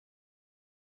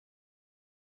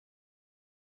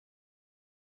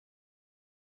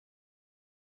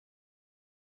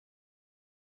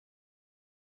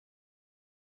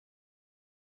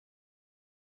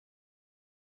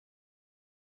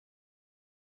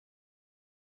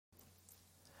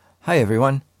Hi,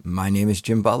 everyone. My name is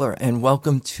Jim Butler, and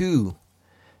welcome to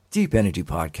Deep Energy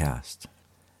Podcast,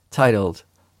 titled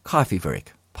Coffee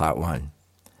Break, Part 1.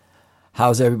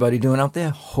 How's everybody doing out there?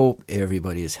 Hope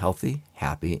everybody is healthy,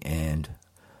 happy, and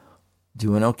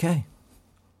doing okay.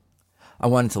 I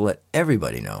wanted to let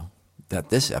everybody know that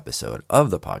this episode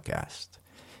of the podcast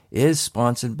is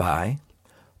sponsored by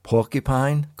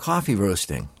Porcupine Coffee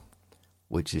Roasting,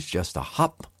 which is just a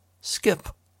hop, skip,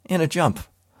 and a jump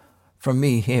from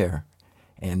me here,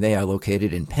 and they are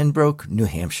located in Pembroke, New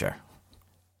Hampshire.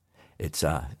 It's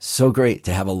so great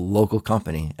to have a local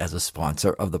company as a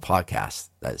sponsor of the podcast.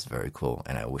 That is very cool,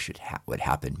 and I wish it would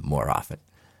happen more often.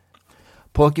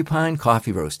 Porcupine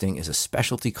Coffee Roasting is a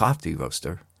specialty coffee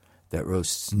roaster that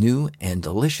roasts new and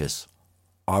delicious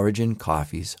origin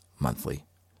coffees monthly.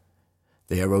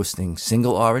 They are roasting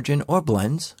single origin or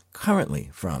blends currently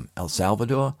from El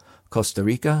Salvador, Costa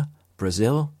Rica,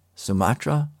 Brazil,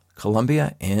 Sumatra,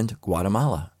 Colombia, and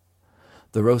Guatemala.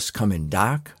 The roasts come in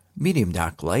dark, medium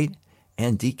dark light,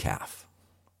 and decaf.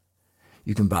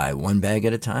 You can buy one bag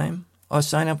at a time or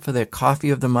sign up for their Coffee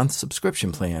of the Month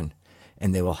subscription plan,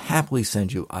 and they will happily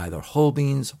send you either whole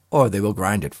beans or they will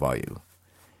grind it for you.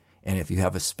 And if you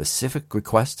have a specific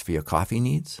request for your coffee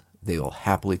needs, they will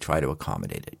happily try to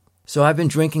accommodate it. So I've been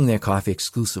drinking their coffee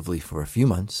exclusively for a few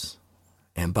months,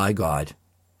 and by God,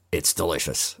 it's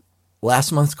delicious.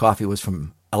 Last month's coffee was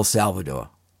from El Salvador,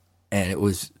 and it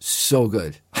was so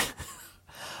good.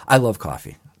 I love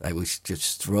coffee. I would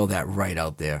just throw that right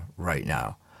out there right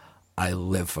now. I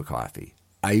live for coffee.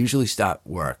 I usually start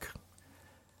work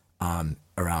around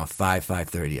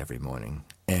 5:30 every morning,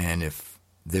 and if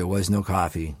there was no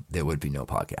coffee, there would be no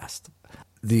podcast.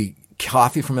 The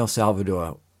coffee from El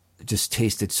Salvador just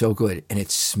tasted so good, and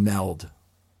it smelled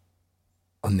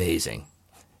amazing.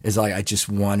 It's like I just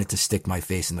wanted to stick my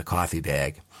face in the coffee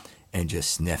bag and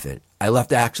just sniff it. I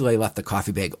left the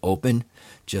coffee bag open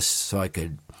just so I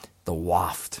could, the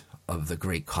waft of the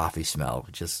great coffee smell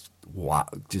just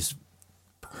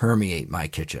permeate my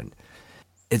kitchen.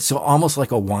 It's so almost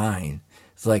like a wine.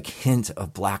 It's like hint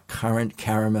of black currant,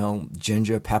 caramel,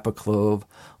 ginger, pepper clove,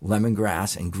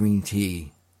 lemongrass, and green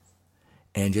tea.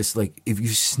 And just like if you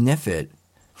sniff it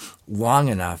long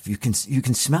enough, you can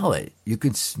smell it. You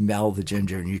can smell the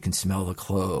ginger and you can smell the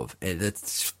clove.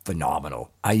 It's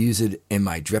phenomenal. I use it in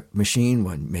my drip machine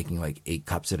when making like 8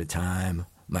 cups at a time.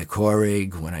 My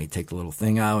Keurig, when I take the little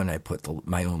thing out and I put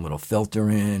my own little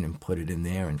filter in and put it in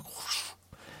there,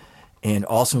 and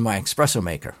also my espresso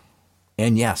maker.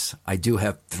 And yes, I do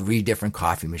have 3 different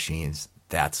coffee machines.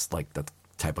 That's like the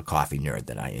type of coffee nerd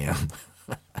that I am.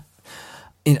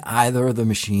 In either of the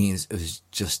machines, it was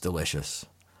just delicious.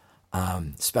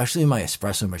 Especially in my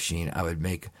espresso machine, I would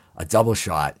make a double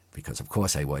shot, because of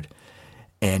course I would,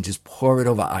 and just pour it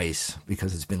over ice,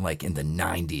 because it's been like in the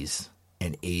 90s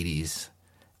and 80s.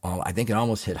 I think it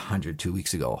almost hit 100 2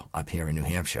 weeks ago up here in New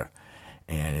Hampshire,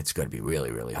 and it's going to be really,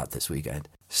 really hot this weekend.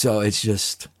 So it's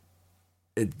just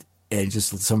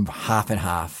some half and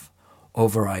half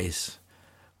over ice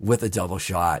with a double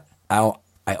shot. I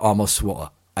almost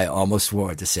swore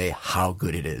to say how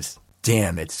good it is.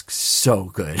 Damn, it's so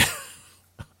good.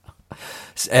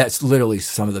 It's literally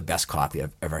some of the best coffee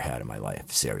I've ever had in my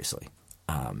life, seriously.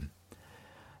 And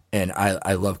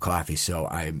I love coffee, so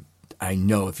I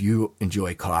know if you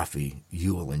enjoy coffee,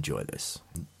 you will enjoy this.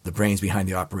 The brains behind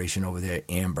the operation over there,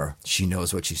 Amber, she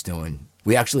knows what she's doing.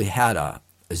 We actually had a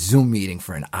Zoom meeting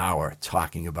for an hour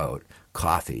talking about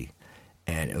coffee,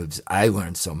 and I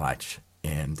learned so much.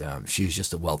 And she's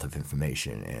just a wealth of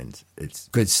information, and it's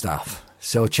good stuff.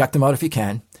 So check them out if you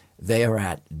can. They are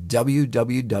at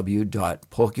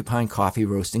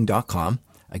www.porcupinecoffeeroasting.com.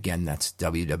 Again, that's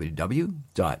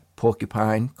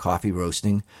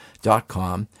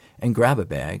www.porcupinecoffeeroasting.com, and grab a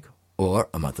bag or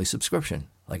a monthly subscription.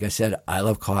 Like I said, I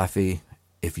love coffee.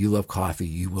 If you love coffee,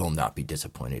 you will not be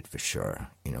disappointed for sure.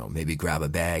 Maybe grab a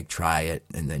bag, try it,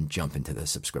 and then jump into the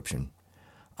subscription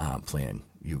plan.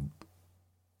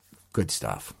 Good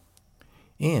stuff.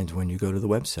 And when you go to the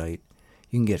website,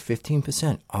 you can get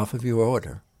 15% off of your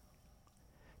order.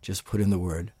 Just put in the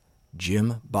word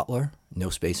Jim Butler, no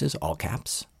spaces, all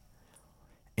caps.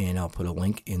 And I'll put a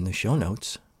link in the show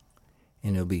notes.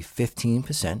 And it'll be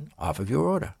 15% off of your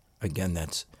order. Again,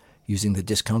 that's using the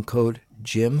discount code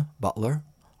Jim Butler,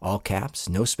 all caps,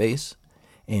 no space.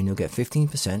 And you'll get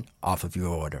 15% off of your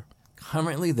order.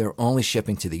 Currently, they're only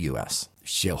shipping to the U.S.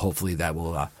 So hopefully that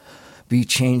will be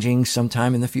changing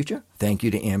sometime in the future. Thank you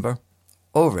to Amber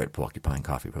over at Porcupine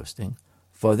Coffee Roasting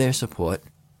for their support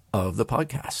of the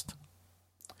podcast.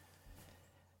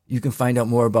 You can find out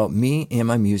more about me and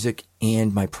my music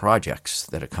and my projects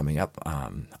that are coming up.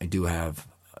 I do have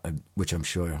which I'm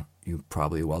sure you're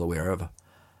probably well aware of,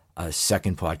 a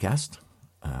second podcast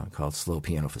called Slow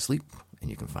Piano for Sleep, and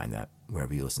you can find that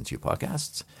wherever you listen to your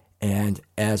podcasts. And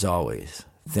as always,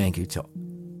 thank you to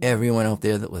everyone out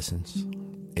there that listens.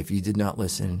 If you did not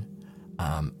listen,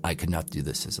 I could not do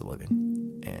this as a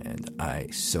living, and I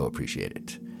so appreciate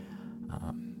it.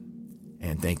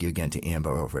 And thank you again to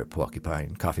Amber over at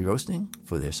Porcupine Coffee Roasting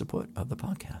for their support of the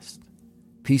podcast.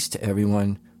 Peace to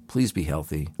everyone. Please be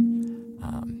healthy,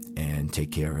 and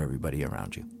take care of everybody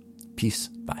around you. Peace.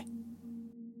 Bye.